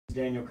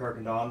Daniel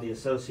Kirkendall. I'm the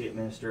associate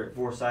minister at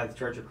Forsyth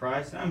Church of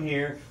Christ, and I'm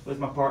here with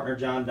my partner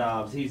John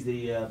Dobbs. He's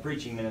the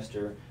preaching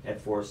minister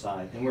at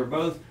Forsyth, and we're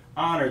both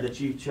honored that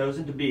you've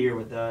chosen to be here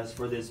with us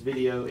for this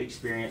video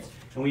experience,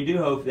 and we do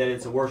hope that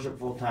it's a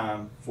worshipful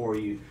time for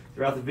you.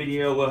 Throughout the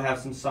video, we'll have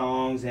some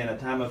songs and a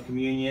time of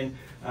communion,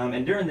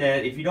 and during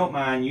that, if you don't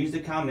mind, use the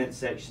comment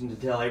section to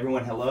tell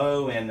everyone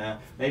hello and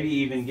maybe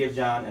even give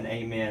John an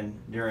amen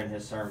during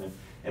his sermon.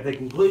 At the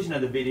conclusion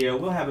of the video,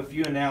 we'll have a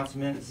few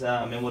announcements,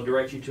 and we'll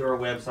direct you to our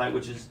website,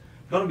 which is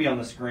going to be on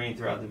the screen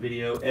throughout the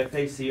video,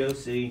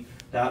 facoc.org.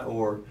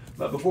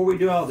 But before we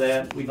do all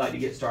that, we'd like to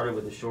get started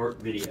with a short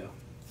video.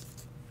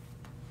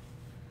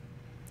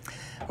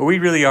 Well, we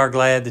really are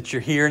glad that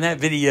you're here, and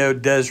that video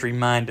does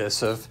remind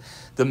us of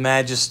the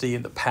majesty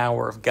and the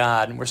power of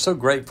God, and we're so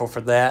grateful for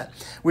that.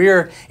 We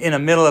are in the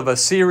middle of a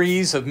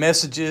series of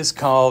messages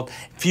called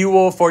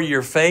Fuel for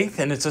Your Faith,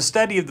 and it's a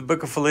study of the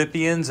book of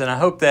Philippians, and I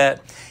hope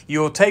that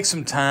you'll take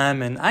some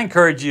time, and I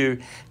encourage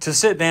you to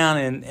sit down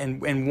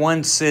in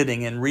one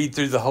sitting and read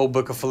through the whole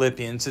book of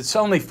Philippians. It's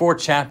only 4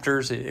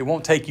 chapters. It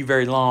won't take you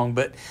very long,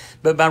 but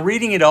by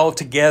reading it all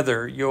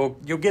together, you'll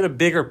get a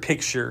bigger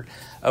picture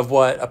of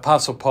what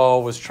Apostle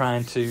Paul was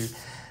trying to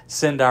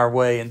send our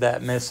way in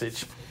that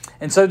message.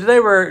 And so today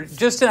we're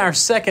just in our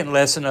second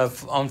lesson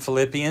on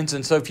Philippians.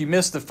 And so if you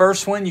missed the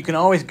first one, you can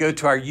always go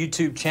to our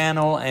YouTube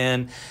channel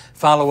and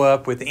follow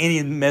up with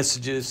any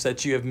messages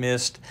that you have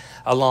missed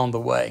along the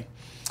way.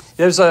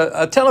 There's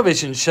a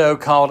television show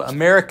called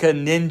America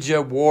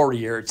Ninja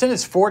Warrior. It's in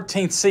its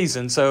 14th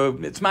season, so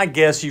it's my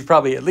guess you've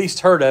probably at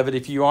least heard of it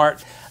if you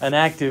aren't an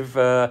active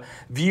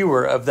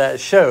viewer of that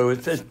show.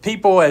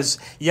 People as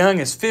young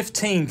as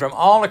 15 from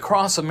all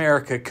across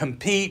America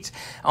compete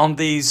on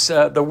these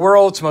the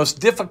world's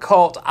most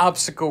difficult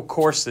obstacle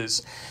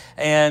courses.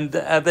 And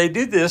they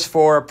do this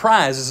for a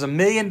prize. It's $1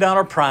 million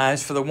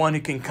prize for the one who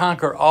can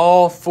conquer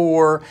all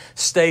 4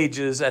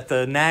 stages at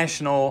the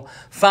national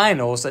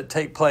finals that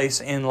take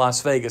place in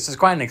Las Vegas. It's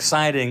quite an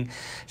exciting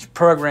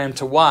program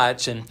to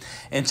watch. And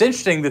it's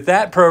interesting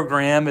that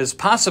program is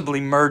possibly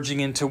merging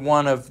into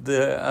one of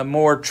the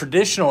more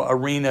traditional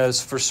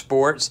arenas for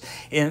sports.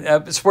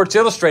 Sports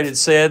Illustrated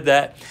said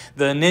that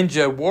the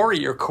Ninja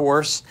Warrior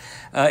course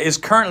is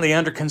currently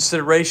under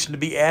consideration to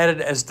be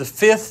added as the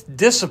 5th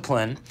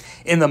discipline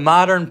in the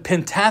modern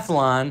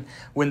pentathlon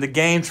when the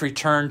games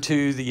return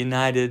to the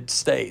United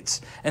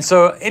States. And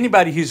so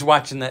anybody who's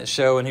watching that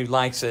show and who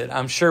likes it,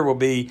 I'm sure will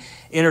be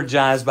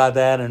energized by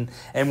that and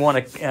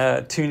want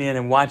to tune in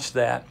and watch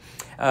that.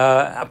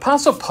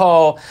 Apostle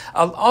Paul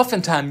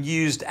oftentimes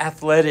used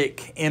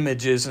athletic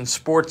images and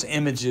sports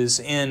images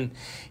in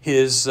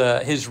his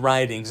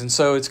writings, and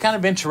so it's kind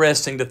of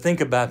interesting to think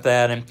about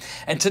that.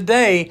 And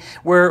today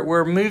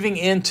we're moving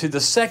into the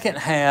second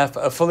half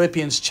of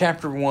Philippians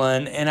chapter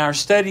 1, and our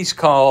study's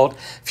called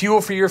Fuel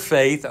for Your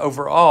Faith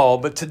overall.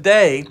 But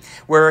today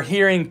we're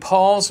hearing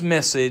Paul's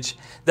message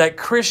that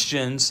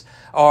Christians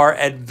are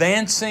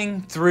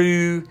advancing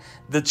through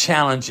the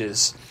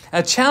challenges.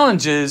 Now,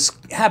 challenges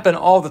happen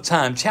all the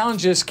time.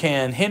 Challenges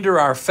can hinder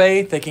our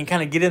faith. They can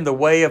kind of get in the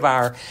way of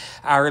our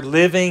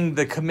living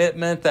the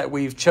commitment that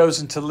we've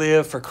chosen to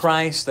live for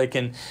Christ. They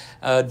can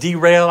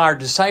derail our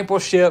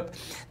discipleship.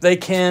 They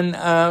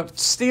can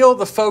steal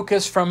the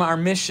focus from our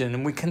mission.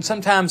 And we can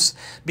sometimes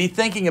be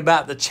thinking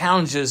about the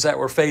challenges that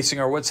we're facing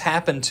or what's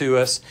happened to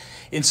us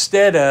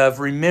instead of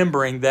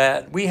remembering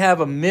that we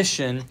have a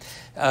mission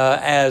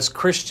as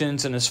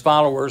Christians and as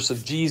followers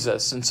of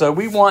Jesus. And so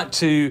we want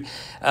to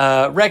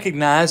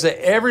recognize that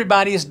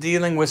everybody is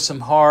dealing with some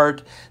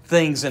hard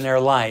things in their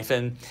life.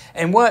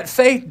 And what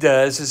faith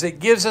does is it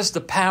gives us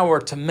the power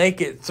to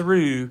make it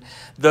through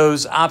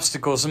those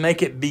obstacles and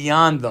make it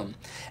beyond them.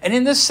 And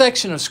in this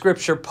section of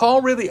Scripture,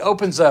 Paul really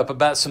opens up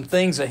about some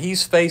things that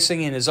he's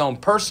facing in his own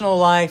personal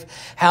life,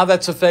 how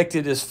that's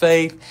affected his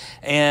faith,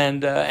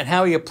 and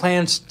how he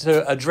plans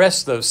to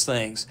address those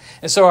things.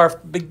 And so our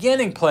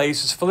beginning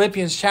place is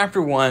Philippians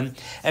chapter 1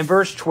 and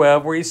verse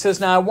 12, where he says,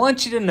 "Now I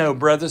want you to know,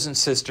 brothers and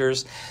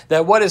sisters,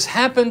 that what has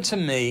happened to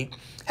me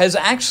has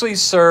actually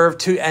served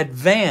to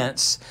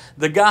advance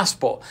the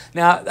gospel."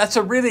 Now, that's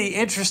a really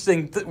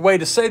interesting way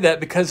to say that,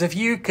 because if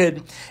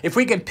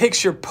we can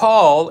picture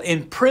Paul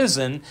in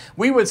prison,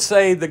 we would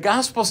say the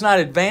gospel's not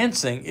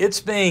advancing,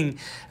 it's being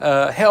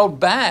held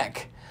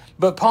back.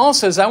 But Paul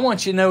says, I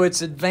want you to know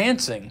it's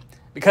advancing,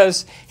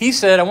 because he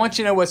said, I want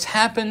you to know what's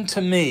happened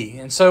to me.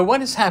 And so what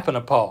has happened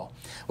to Paul?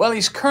 Well,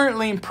 he's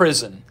currently in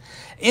prison.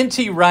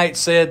 N.T. Wright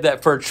said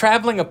that for a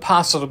traveling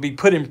apostle to be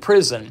put in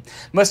prison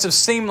must have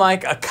seemed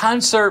like a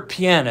concert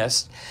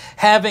pianist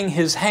having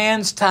his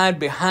hands tied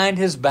behind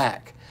his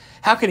back.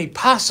 How can he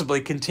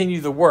possibly continue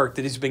the work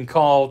that he's been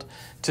called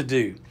to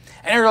do?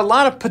 And there are a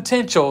lot of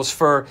potentials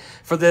for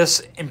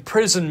this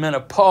imprisonment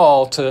of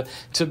Paul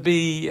to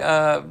be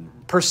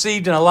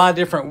perceived in a lot of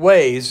different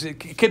ways.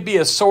 It could be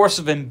a source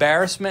of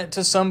embarrassment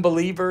to some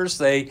believers.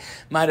 They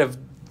might have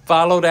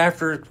followed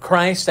after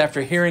Christ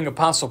after hearing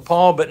Apostle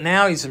Paul, but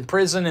now he's in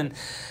prison,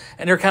 and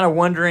and they're kind of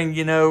wondering,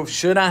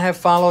 should I have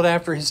followed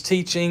after his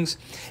teachings?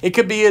 It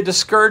could be a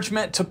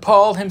discouragement to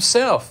Paul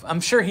himself. I'm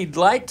sure he'd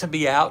like to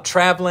be out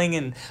traveling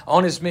and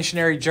on his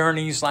missionary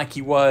journeys like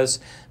he was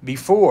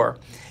before.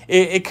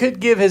 It could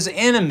give his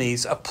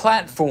enemies a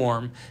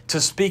platform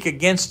to speak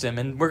against him,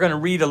 and we're going to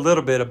read a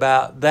little bit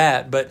about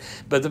that. But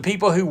the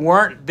people who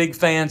weren't big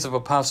fans of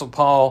Apostle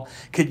Paul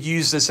could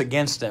use this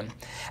against him.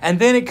 And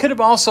then it could have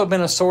also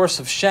been a source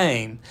of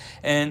shame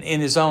in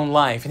his own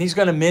life, and he's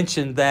going to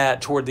mention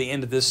that toward the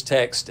end of this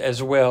text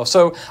as well.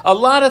 So a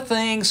lot of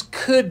things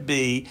could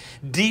be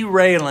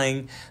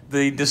derailing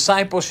the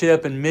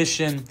discipleship and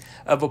mission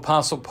of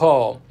Apostle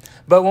Paul.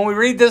 But when we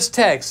read this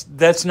text,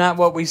 that's not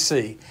what we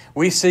see.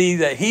 We see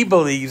that he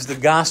believes the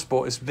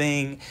gospel is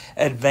being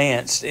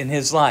advanced in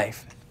his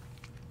life.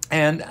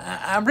 And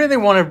I really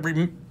want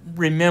to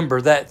remember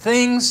that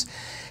things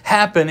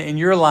happen in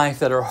your life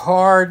that are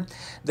hard,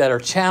 that are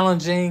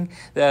challenging,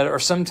 that are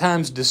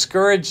sometimes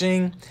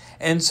discouraging.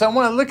 And so I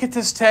want to look at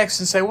this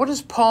text and say, what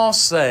does Paul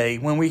say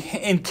when we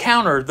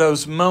encounter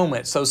those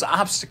moments, those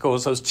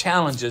obstacles, those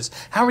challenges?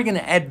 How are we going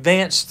to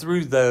advance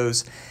through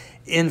those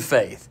in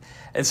faith?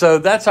 And so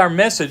that's our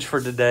message for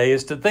today,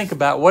 is to think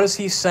about what is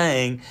he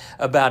saying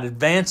about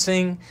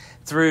advancing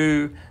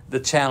through the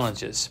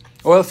challenges.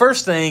 Well, the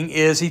first thing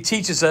is he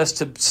teaches us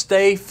to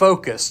stay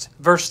focused.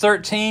 Verse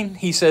 13,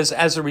 he says,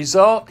 as a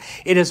result,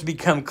 it has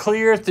become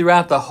clear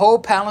throughout the whole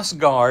palace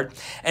guard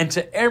and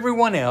to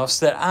everyone else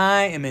that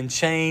I am in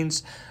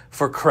chains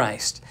for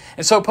Christ.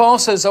 And so Paul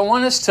says, I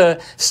want us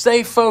to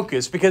stay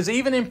focused, because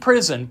even in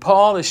prison,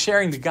 Paul is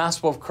sharing the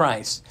gospel of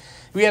Christ.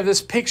 We have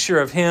this picture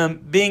of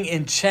him being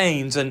in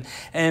chains,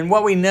 and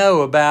what we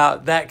know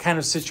about that kind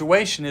of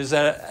situation is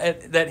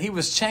that he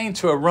was chained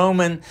to a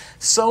Roman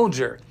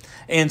soldier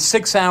in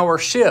 6-hour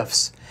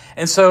shifts.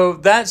 And so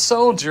that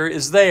soldier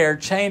is there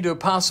chained to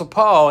Apostle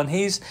Paul,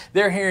 and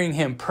they're hearing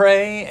him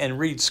pray and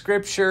read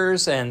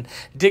scriptures and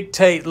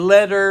dictate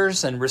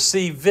letters and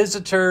receive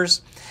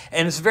visitors.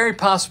 And it's very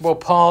possible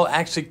Paul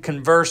actually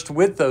conversed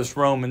with those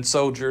Roman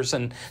soldiers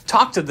and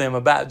talked to them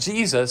about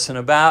Jesus and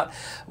about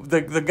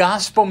the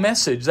gospel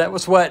message.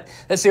 That's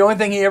the only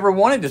thing he ever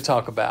wanted to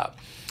talk about.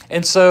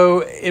 And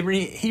so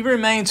he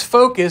remains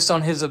focused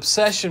on his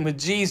obsession with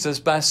Jesus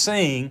by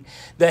seeing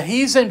that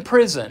he's in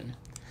prison.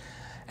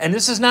 And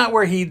this is not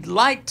where he'd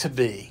like to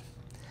be.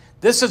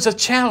 This is a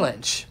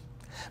challenge,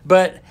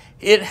 but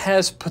it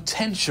has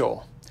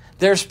potential.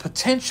 There's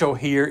potential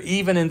here,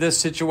 even in this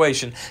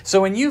situation.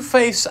 So when you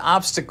face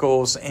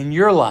obstacles in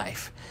your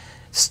life,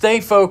 stay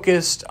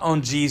focused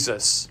on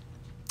Jesus.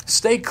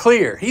 Stay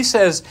clear. He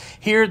says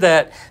here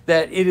that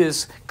it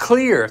is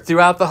clear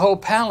throughout the whole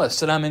palace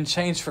that I'm in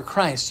chains for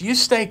Christ. You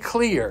stay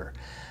clear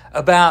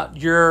about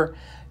your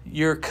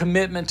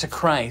commitment to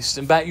Christ,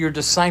 about your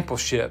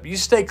discipleship. You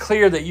stay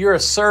clear that you're a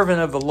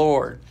servant of the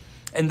Lord.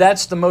 And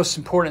that's the most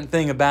important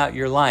thing about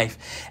your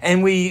life.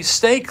 And we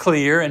stay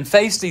clear and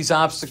face these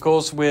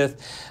obstacles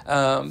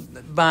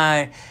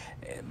by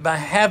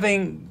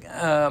having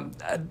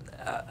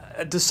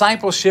a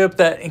discipleship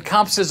that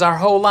encompasses our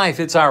whole life.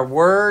 It's our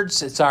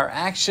words, it's our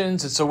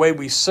actions, it's the way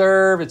we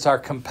serve, it's our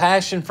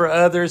compassion for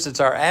others, it's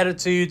our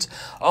attitudes.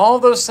 All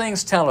those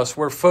things tell us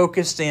we're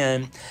focused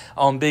in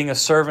on being a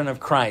servant of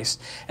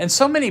Christ. And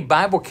so many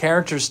Bible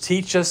characters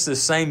teach us the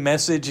same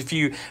message. If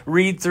you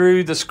read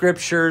through the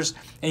scriptures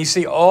and you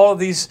see all of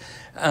these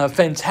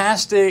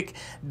fantastic,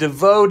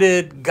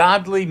 devoted,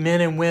 godly men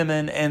and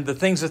women and the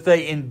things that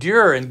they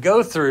endure and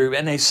go through,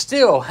 and they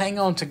still hang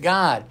on to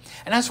God.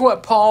 And that's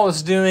what Paul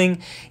is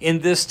doing in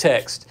this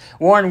text.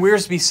 Warren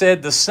Wiersbe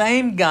said, the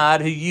same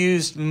God who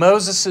used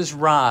Moses'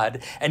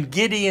 rod and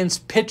Gideon's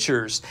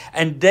pitchers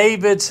and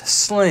David's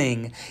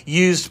sling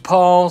used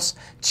Paul's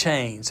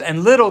chains.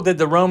 And little did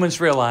the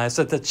Romans realize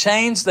that the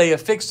chains they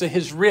affixed to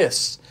his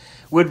wrists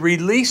would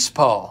release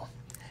Paul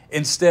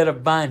instead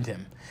of bind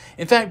him.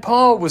 In fact,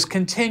 Paul was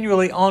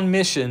continually on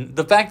mission.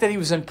 The fact that he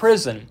was in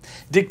prison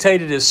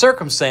dictated his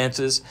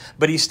circumstances,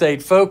 but he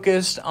stayed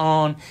focused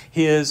on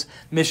his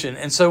mission.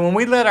 And so when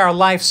we let our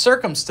life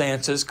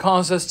circumstances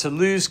cause us to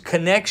lose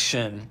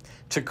connection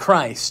to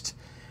Christ,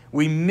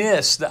 we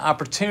miss the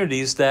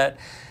opportunities that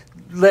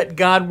let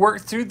God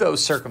work through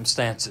those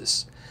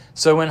circumstances.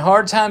 So when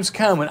hard times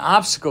come, when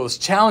obstacles,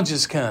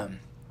 challenges come,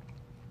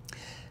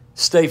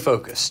 stay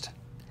focused.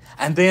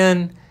 And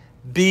then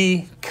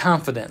be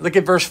confident. Look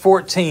at verse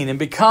 14. And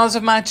because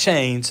of my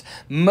chains,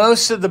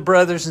 most of the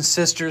brothers and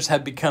sisters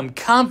have become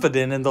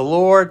confident in the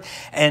Lord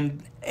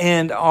and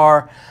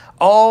are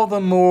all the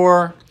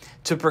more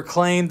to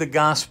proclaim the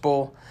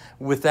gospel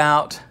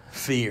without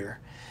fear.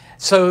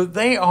 So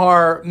they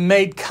are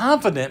made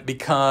confident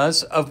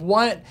because of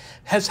what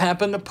has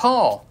happened to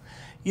Paul.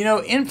 You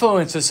know,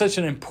 influence is such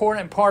an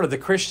important part of the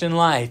Christian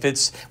life.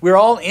 We're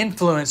all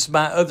influenced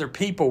by other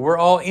people. We're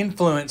all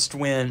influenced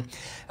when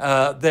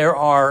there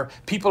are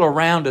people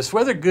around us,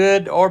 whether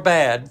good or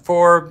bad,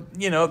 for,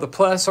 the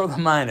plus or the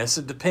minus.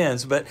 It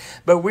depends. But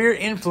we're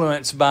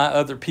influenced by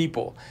other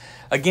people.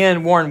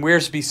 Again, Warren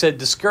Wiersbe said,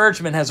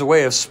 discouragement has a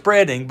way of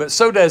spreading, but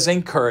so does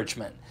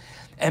encouragement.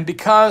 And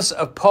because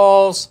of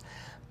Paul's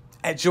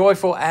a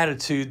joyful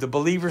attitude, the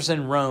believers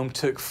in Rome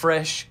took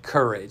fresh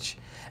courage.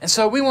 And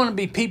so we want to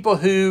be people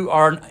who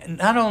are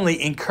not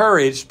only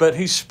encouraged, but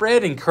who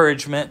spread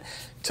encouragement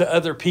to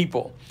other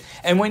people.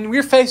 And when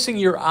you're facing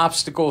your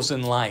obstacles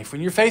in life,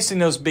 when you're facing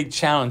those big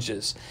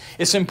challenges,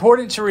 it's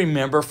important to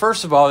remember,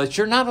 first of all, that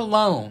you're not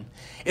alone.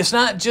 It's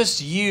not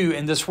just you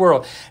in this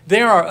world.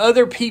 There are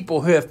other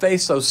people who have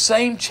faced those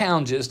same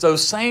challenges,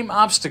 those same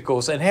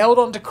obstacles, and held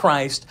on to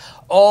Christ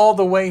all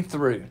the way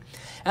through.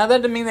 Now, that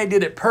doesn't mean they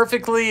did it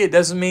perfectly. It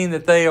doesn't mean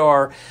that they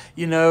are,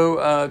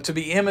 to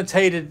be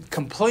imitated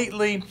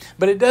completely.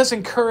 But it does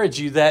encourage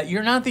you that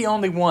you're not the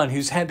only one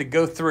who's had to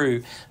go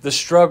through the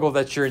struggle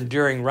that you're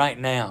enduring right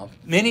now.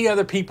 Many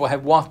other people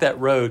have walked that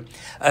road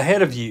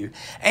ahead of you.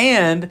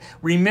 And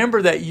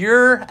remember that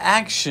your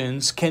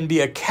actions can be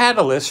a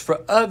catalyst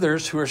for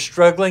others who are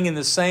struggling in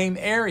the same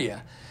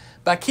area.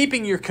 By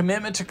keeping your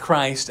commitment to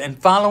Christ and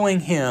following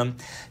Him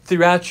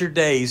throughout your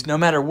days, no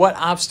matter what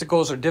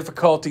obstacles or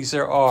difficulties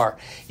there are,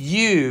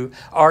 you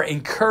are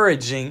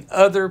encouraging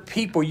other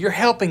people. You're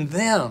helping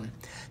them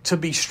to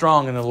be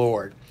strong in the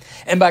Lord.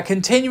 And by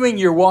continuing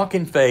your walk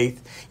in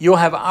faith, you'll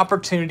have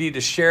opportunity to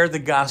share the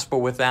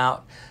gospel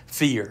without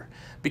fear.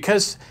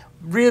 Because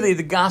really,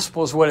 the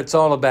gospel is what it's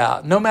all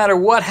about. No matter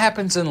what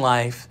happens in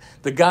life,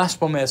 the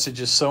gospel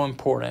message is so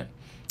important.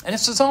 And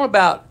it's all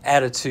about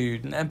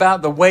attitude and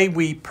about the way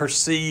we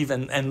perceive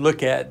and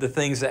look at the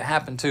things that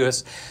happen to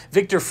us.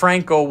 Viktor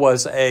Frankl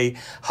was a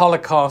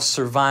Holocaust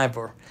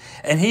survivor,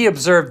 and he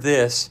observed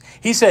this.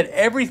 He said,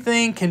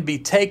 "Everything can be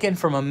taken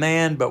from a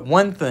man but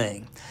one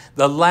thing,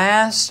 the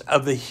last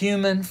of the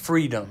human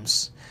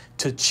freedoms,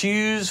 to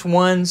choose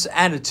one's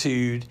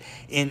attitude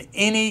in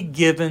any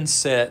given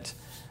set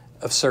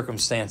of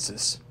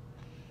circumstances."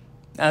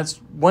 Now, it's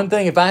one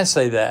thing if I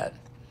say that,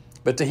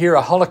 but to hear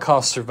a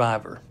Holocaust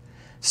survivor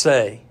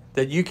say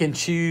that you can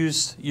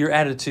choose your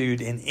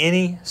attitude in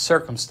any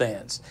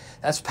circumstance,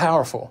 that's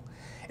powerful.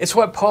 It's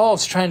what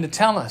Paul's trying to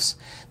tell us,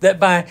 that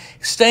by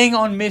staying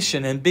on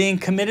mission and being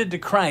committed to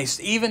Christ,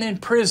 even in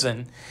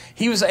prison,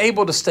 he was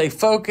able to stay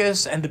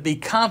focused and to be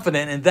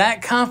confident, and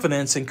that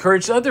confidence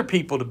encouraged other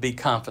people to be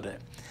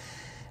confident.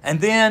 And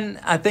then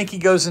I think he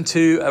goes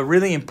into a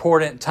really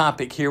important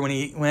topic here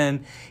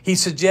when he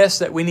suggests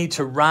that we need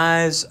to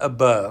rise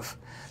above.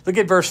 Look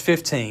at verse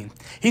 15.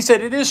 He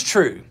said, "It is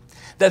true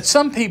that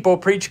some people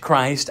preach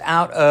Christ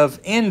out of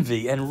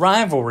envy and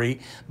rivalry,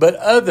 but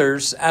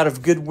others out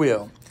of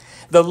goodwill.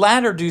 The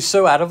latter do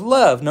so out of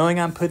love, knowing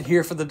I'm put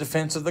here for the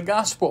defense of the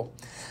gospel.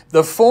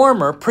 The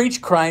former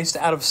preach Christ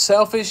out of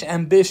selfish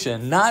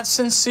ambition, not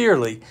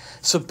sincerely,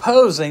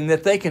 supposing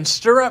that they can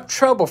stir up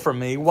trouble for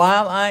me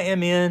while I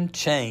am in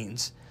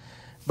chains.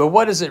 But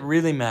what does it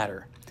really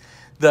matter?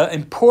 The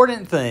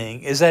important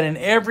thing is that in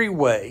every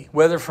way,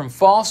 whether from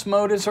false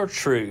motives or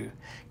true,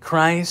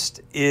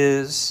 Christ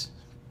is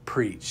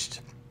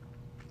preached."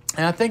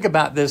 And I think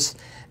about this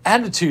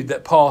attitude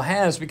that Paul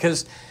has,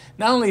 because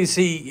not only is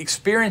he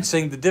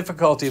experiencing the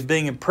difficulty of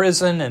being in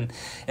prison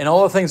and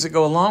all the things that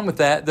go along with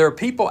that, there are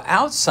people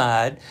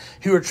outside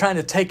who are trying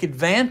to take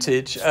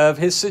advantage of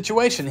his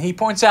situation. He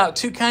points out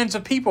two kinds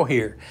of people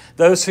here: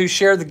 those who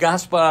share the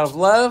gospel out of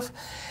love,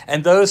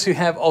 and those who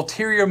have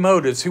ulterior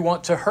motives, who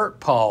want to hurt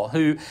Paul,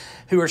 who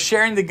are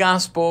sharing the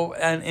gospel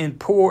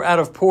out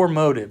of poor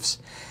motives.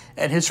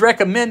 And his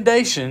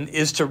recommendation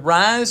is to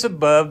rise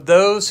above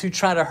those who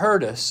try to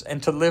hurt us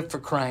and to live for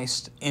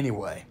Christ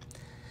anyway.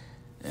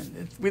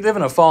 And we live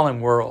in a fallen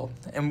world,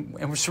 and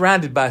we're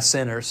surrounded by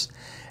sinners.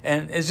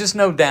 And there's just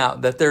no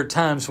doubt that there are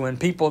times when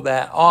people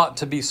that ought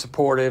to be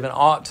supportive and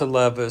ought to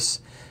love us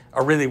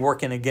are really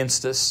working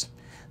against us.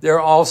 There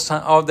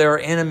are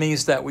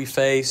enemies that we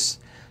face.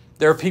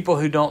 There are people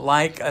who don't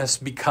like us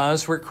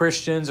because we're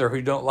Christians, or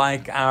who don't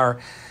like our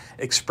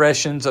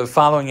expressions of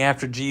following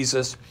after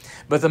Jesus.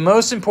 But the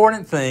most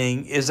important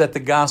thing is that the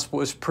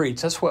gospel is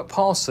preached. That's what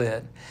Paul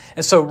said.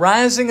 And so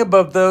rising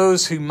above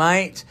those who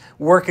might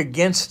work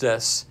against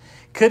us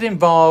could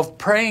involve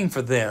praying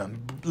for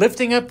them,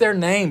 lifting up their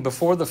name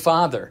before the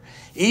Father.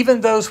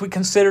 Even those we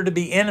consider to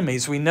be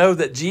enemies, we know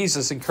that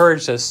Jesus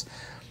encouraged us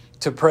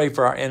to pray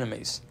for our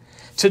enemies.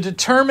 To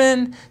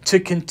determine to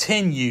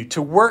continue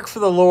to work for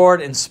the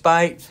Lord in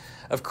spite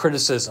of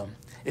criticism.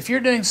 If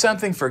you're doing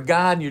something for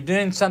God and you're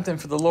doing something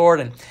for the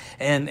Lord,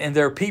 and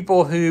there are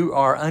people who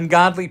are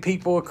ungodly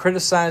people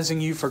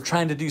criticizing you for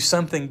trying to do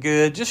something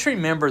good, just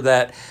remember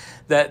that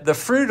the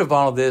fruit of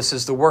all of this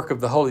is the work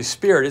of the Holy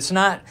Spirit. It's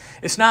not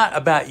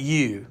about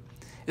you.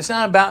 It's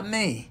not about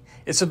me.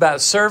 It's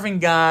about serving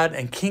God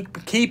and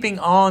keeping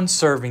on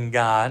serving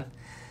God,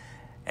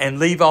 and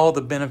leave all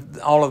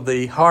of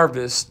the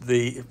harvest,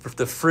 the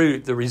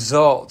fruit, the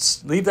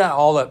results, leave that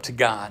all up to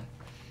God.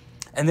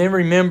 And then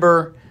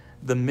remember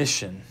the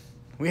mission.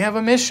 We have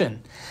a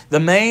mission. The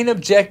main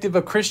objective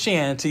of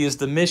Christianity is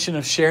the mission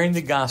of sharing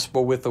the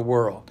gospel with the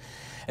world.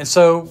 And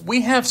so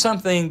we have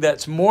something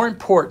that's more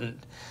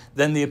important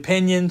than the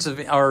opinions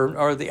of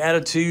or the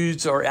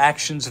attitudes or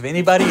actions of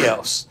anybody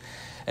else.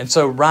 And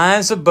so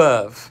rise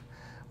above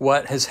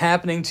what is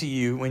happening to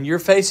you when you're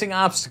facing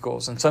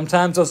obstacles. And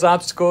sometimes those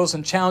obstacles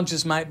and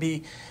challenges might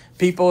be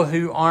people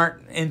who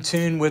aren't in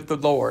tune with the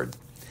Lord.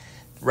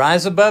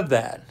 Rise above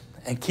that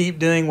and keep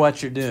doing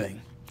what you're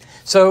doing.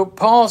 So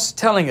Paul's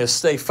telling us,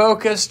 stay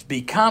focused,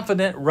 be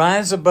confident,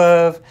 rise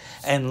above,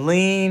 and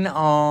lean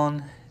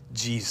on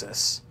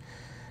Jesus.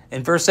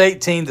 In verse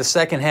 18, the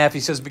second half, he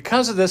says,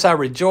 because of this I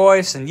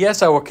rejoice, and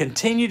yes, I will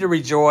continue to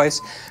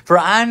rejoice, for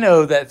I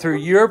know that through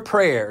your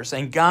prayers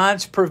and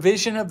God's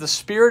provision of the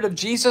Spirit of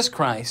Jesus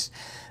Christ,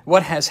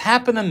 what has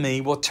happened to me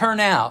will turn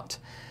out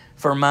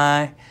for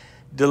my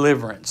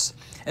deliverance.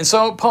 And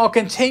so Paul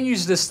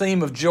continues this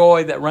theme of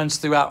joy that runs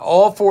throughout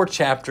all 4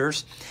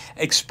 chapters,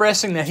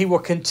 expressing that he will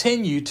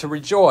continue to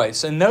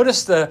rejoice. And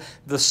notice the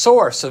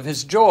source of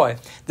his joy.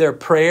 Their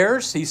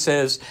prayers, he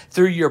says,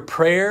 through your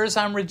prayers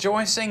I'm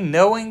rejoicing,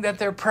 knowing that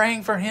they're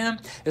praying for him.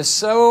 Is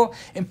so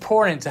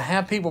important to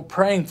have people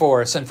praying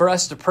for us and for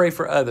us to pray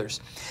for others.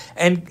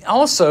 And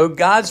also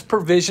God's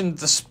provision,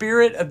 the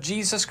Spirit of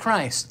Jesus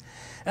Christ.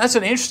 That's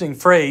an interesting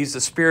phrase, the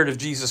Spirit of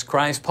Jesus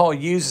Christ. Paul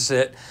uses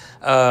it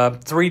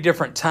 3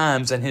 different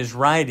times in his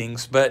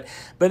writings, but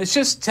it's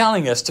just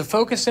telling us to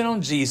focus in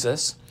on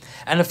Jesus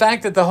and the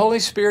fact that the Holy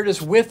Spirit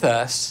is with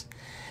us,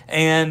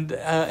 and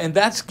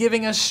that's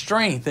giving us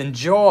strength and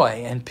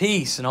joy and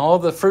peace and all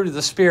the fruit of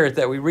the Spirit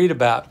that we read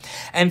about,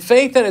 and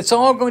faith that it's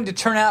all going to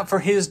turn out for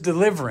his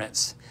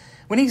deliverance.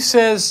 When he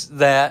says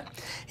that,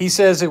 he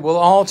says it will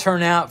all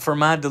turn out for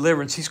my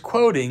deliverance. He's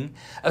quoting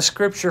a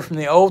scripture from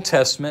the Old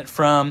Testament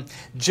from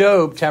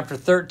Job chapter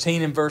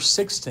 13 and verse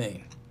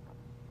 16.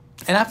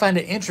 And I find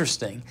it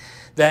interesting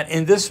that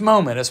in this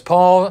moment, as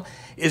Paul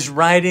is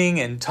writing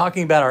and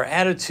talking about our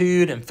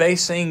attitude and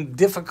facing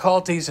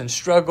difficulties and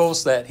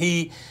struggles, that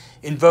he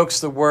invokes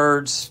the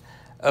words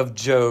of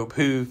Job,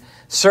 who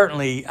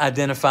certainly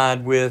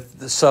identified with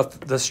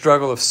the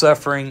struggle of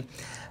suffering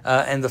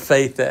and the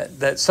faith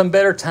that some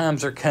better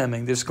times are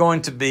coming. There's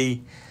going to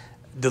be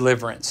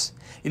deliverance.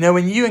 You know,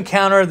 when you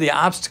encounter the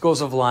obstacles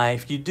of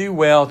life, you do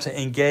well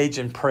to engage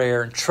in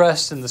prayer and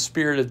trust in the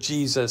Spirit of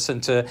Jesus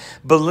and to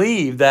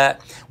believe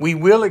that we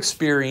will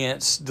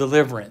experience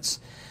deliverance.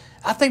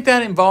 I think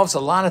that involves a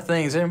lot of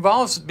things. It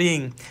involves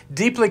being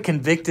deeply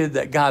convicted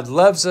that God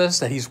loves us,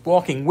 that he's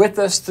walking with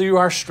us through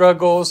our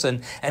struggles,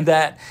 and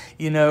that,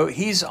 you know,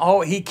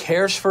 he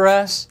cares for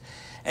us,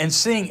 and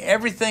seeing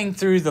everything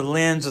through the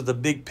lens of the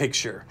big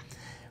picture.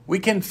 We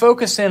can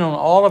focus in on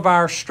all of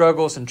our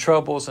struggles and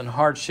troubles and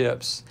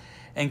hardships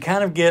and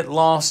kind of get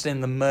lost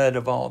in the mud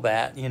of all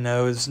that. You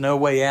know, there's no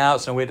way out.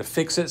 There's no way to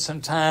fix it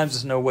sometimes.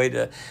 There's no way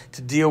to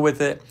deal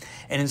with it.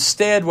 And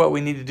instead, what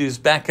we need to do is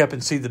back up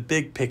and see the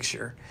big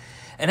picture.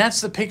 And that's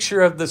the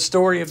picture of the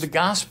story of the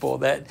gospel,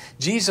 that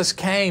Jesus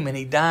came and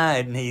he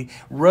died and he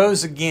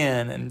rose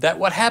again. And that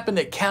what happened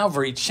at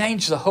Calvary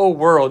changed the whole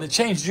world. It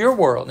changed your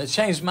world. And it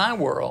changed my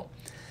world.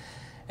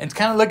 And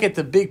kind of look at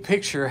the big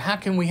picture. How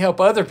can we help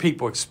other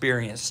people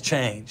experience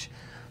change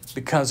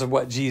because of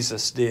what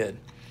Jesus did?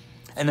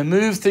 And to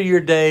move through your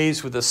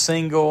days with a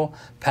single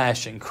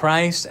passion,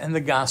 Christ and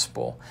the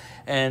gospel.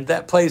 And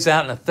that plays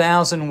out in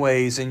 1,000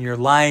 ways in your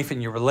life,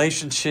 in your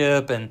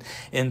relationship, and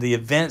in the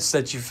events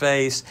that you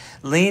face.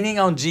 Leaning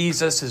on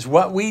Jesus is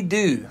what we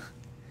do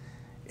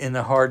in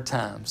the hard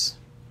times.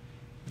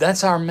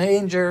 That's our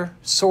major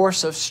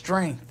source of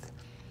strength.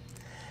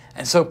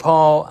 And so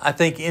Paul, I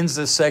think, ends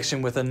this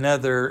section with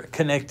another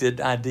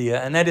connected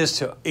idea, and that is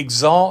to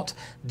exalt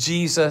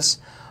Jesus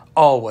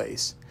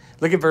always.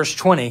 Look at verse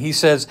 20. He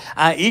says,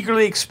 I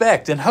eagerly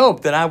expect and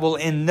hope that I will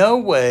in no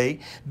way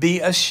be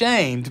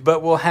ashamed,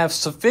 but will have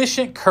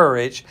sufficient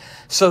courage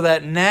so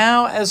that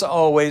now, as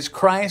always,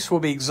 Christ will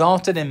be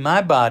exalted in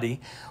my body,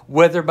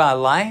 whether by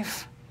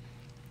life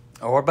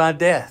or by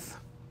death.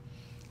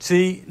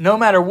 See, no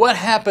matter what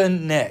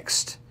happened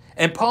next,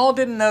 and Paul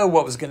didn't know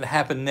what was going to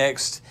happen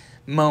next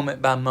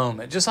moment by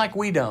moment, just like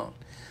we don't.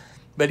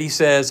 But he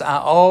says, I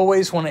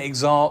always want to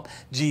exalt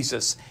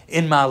Jesus.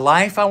 In my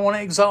life, I want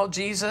to exalt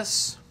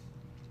Jesus.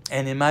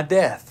 And in my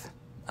death,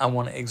 I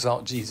want to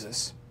exalt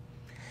Jesus.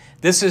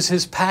 This is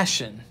his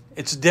passion.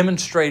 It's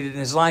demonstrated in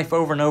his life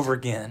over and over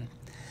again.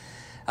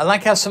 I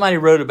like how somebody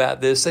wrote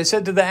about this. They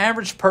said, to the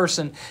average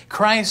person,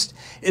 Christ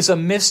is a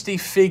misty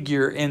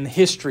figure in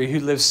history who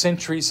lived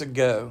centuries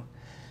ago.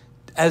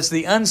 As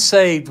the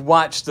unsaved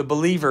watch the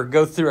believer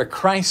go through a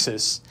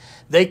crisis,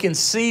 they can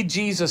see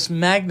Jesus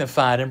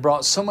magnified and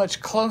brought so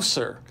much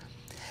closer.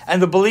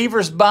 And the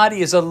believer's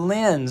body is a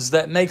lens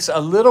that makes a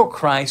little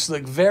Christ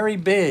look very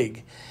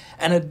big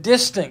and a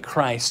distant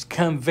Christ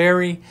come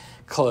very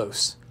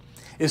close.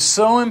 It's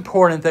so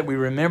important that we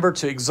remember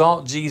to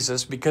exalt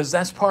Jesus, because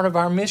that's part of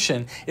our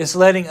mission. It's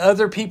letting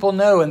other people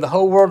know and the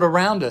whole world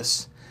around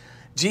us.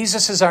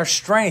 Jesus is our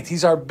strength.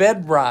 He's our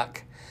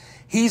bedrock.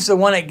 He's the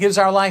one that gives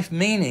our life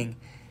meaning.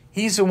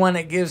 He's the one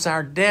that gives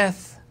our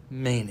death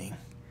meaning.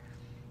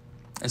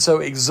 And so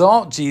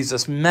exalt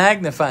Jesus,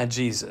 magnify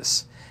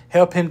Jesus.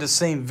 Help him to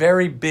seem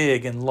very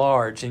big and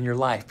large in your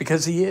life,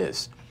 because he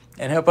is.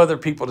 And help other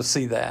people to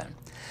see that.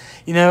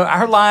 You know,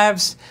 our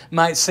lives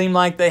might seem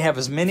like they have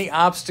as many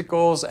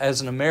obstacles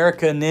as an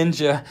American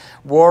Ninja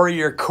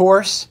Warrior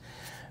course,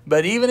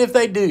 But even if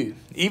they do,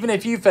 even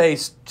if you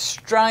face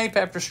strife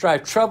after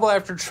strife, trouble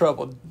after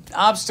trouble,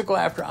 obstacle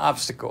after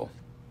obstacle,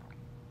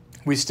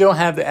 we still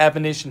have the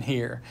admonition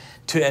here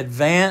to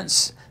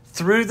advance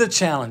through the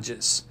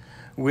challenges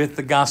with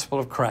the gospel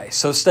of Christ.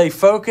 So stay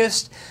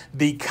focused,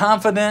 be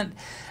confident,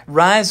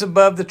 rise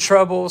above the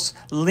troubles,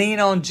 lean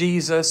on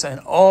Jesus, and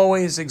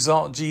always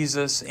exalt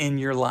Jesus in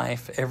your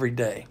life every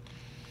day.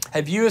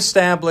 Have you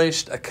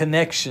established a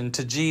connection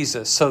to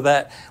Jesus so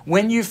that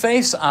when you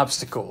face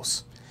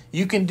obstacles,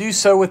 you can do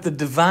so with the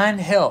divine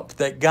help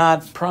that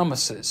God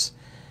promises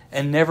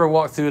and never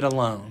walk through it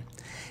alone?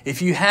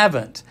 If you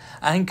haven't,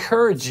 I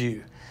encourage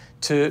you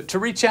to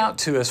reach out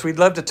to us. We'd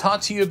love to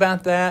talk to you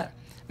about that.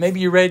 Maybe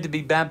you're ready to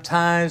be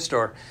baptized,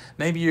 or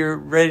maybe you're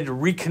ready to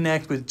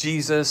reconnect with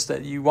Jesus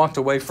that you walked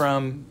away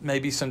from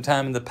maybe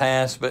sometime in the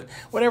past. But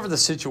whatever the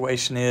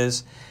situation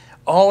is,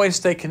 always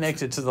stay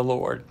connected to the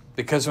Lord,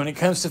 because when it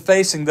comes to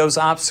facing those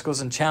obstacles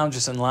and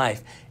challenges in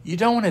life, you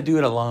don't want to do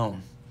it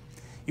alone.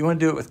 You want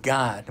to do it with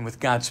God and with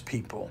God's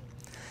people.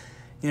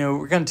 You know,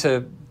 we're going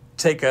to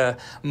take a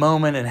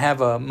moment and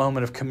have a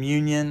moment of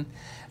communion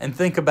and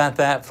think about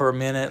that for a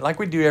minute, like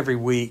we do every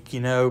week.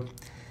 You know,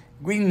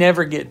 we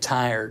never get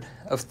tired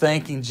of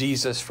thanking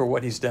Jesus for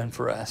what he's done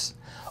for us.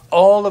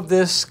 All of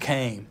this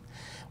came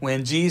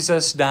when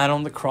Jesus died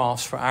on the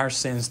cross for our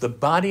sins, the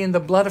body and the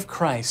blood of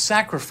Christ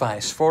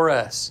sacrificed for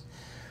us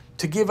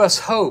to give us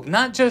hope,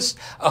 not just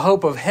a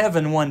hope of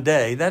heaven one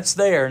day. That's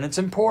there and it's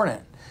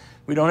important.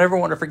 We don't ever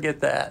want to forget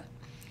that.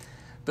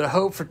 But a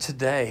hope for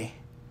today,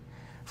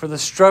 for the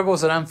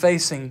struggles that I'm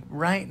facing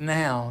right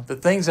now, the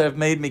things that have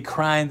made me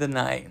cry in the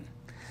night,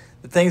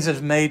 the things that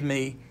have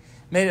made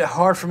it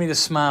hard for me to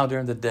smile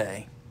during the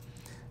day.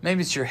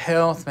 Maybe it's your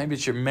health, maybe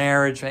it's your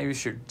marriage, maybe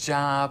it's your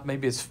job,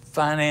 maybe it's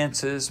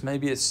finances,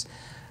 maybe it's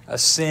a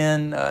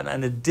sin,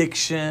 an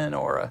addiction,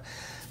 or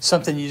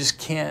something you just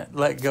can't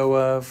let go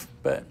of.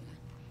 But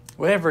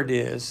whatever it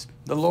is,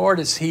 the Lord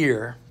is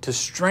here to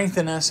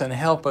strengthen us and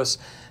help us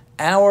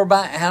hour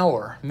by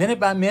hour, minute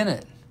by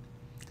minute,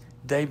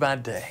 day by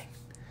day.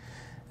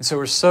 And so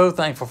we're so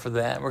thankful for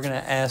that. We're going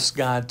to ask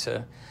God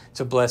to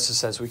bless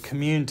us as we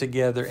commune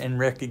together in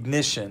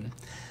recognition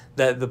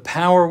that the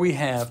power we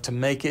have to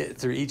make it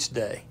through each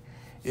day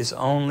is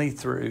only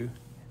through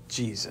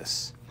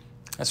Jesus.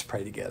 Let's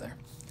pray together.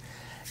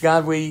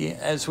 God,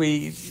 as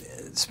we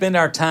spend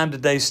our time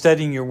today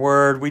studying your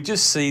word, we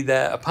just see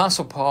that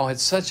Apostle Paul had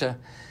such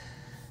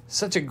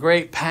a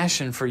great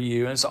passion for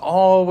you, and it's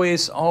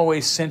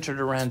always centered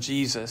around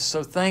Jesus.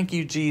 So thank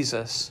you,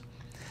 Jesus.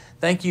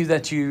 Thank you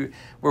that you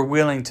were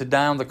willing to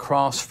die on the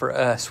cross for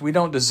us. We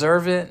don't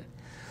deserve it,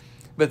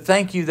 but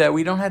thank you that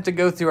we don't have to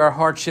go through our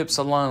hardships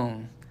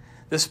alone.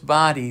 This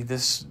body,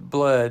 this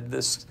blood,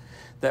 this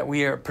that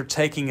we are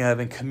partaking of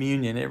in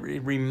communion, it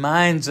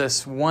reminds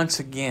us once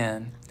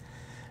again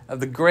of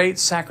the great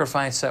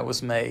sacrifice that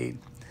was made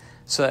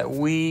so that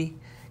we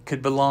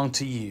could belong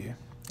to you.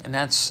 And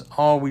that's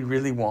all we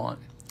really want.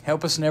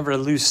 Help us never to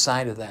lose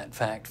sight of that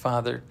fact,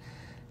 Father.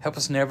 Help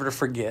us never to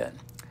forget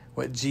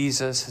what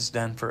Jesus has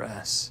done for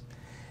us.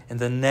 In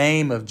the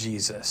name of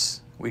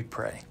Jesus, we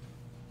pray.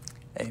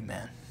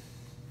 Amen.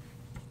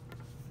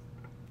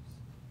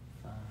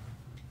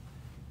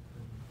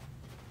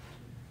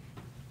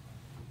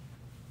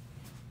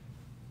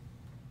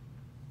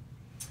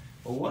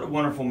 Well, what a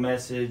wonderful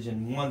message,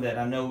 and one that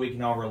I know we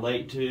can all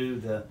relate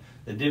to,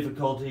 the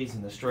difficulties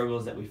and the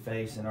struggles that we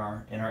face in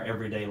our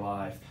everyday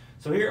life.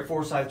 So here at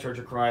Forsyth Church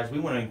of Christ, we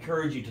want to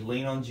encourage you to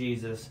lean on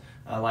Jesus,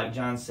 like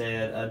John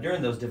said,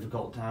 during those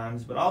difficult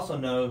times, but also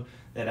know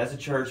that as a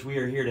church, we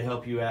are here to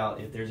help you out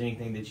if there's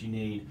anything that you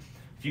need.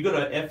 If you go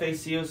to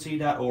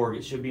facoc.org,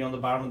 it should be on the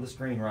bottom of the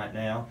screen right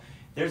now.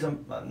 There's a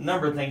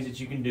number of things that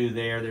you can do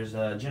there. There's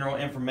general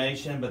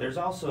information, but there's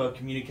also a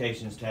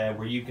communications tab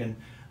where you can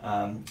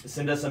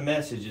send us a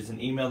message. It's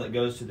an email that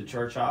goes to the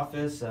church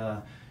office.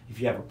 If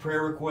you have a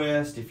prayer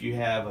request, if you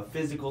have a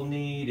physical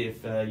need,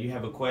 if you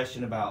have a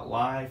question about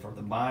life or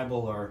the Bible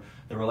or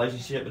the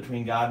relationship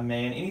between God and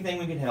man, anything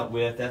we can help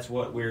with, that's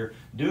what we're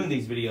doing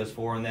these videos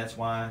for, and that's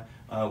why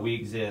we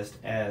exist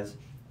as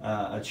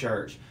a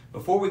church.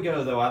 Before we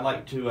go, though, I'd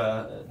like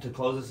to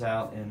close us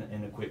out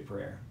in a quick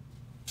prayer.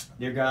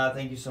 Dear God,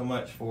 thank you so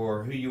much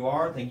for who you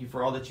are. Thank you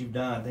for all that you've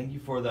done. Thank you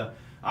for the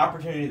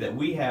opportunity that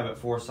we have at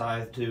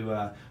Forsyth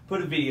to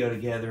put a video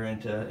together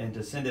and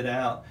to send it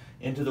out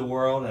into the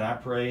world. And I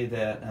pray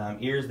that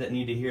ears that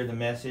need to hear the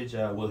message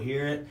will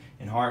hear it,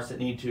 and hearts that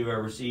need to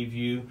receive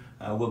you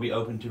will be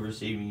open to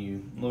receiving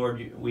you.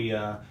 Lord, we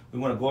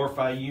want to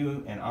glorify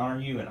you and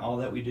honor you in all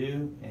that we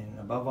do. And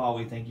above all,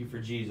 we thank you for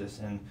Jesus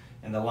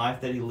and the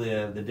life that he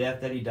lived, the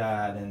death that he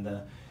died,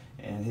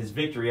 and his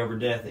victory over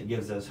death that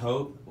gives us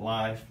hope,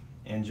 life,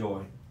 and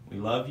joy. We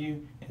love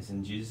you, and it's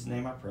in Jesus'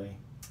 name I pray.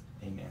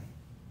 Amen.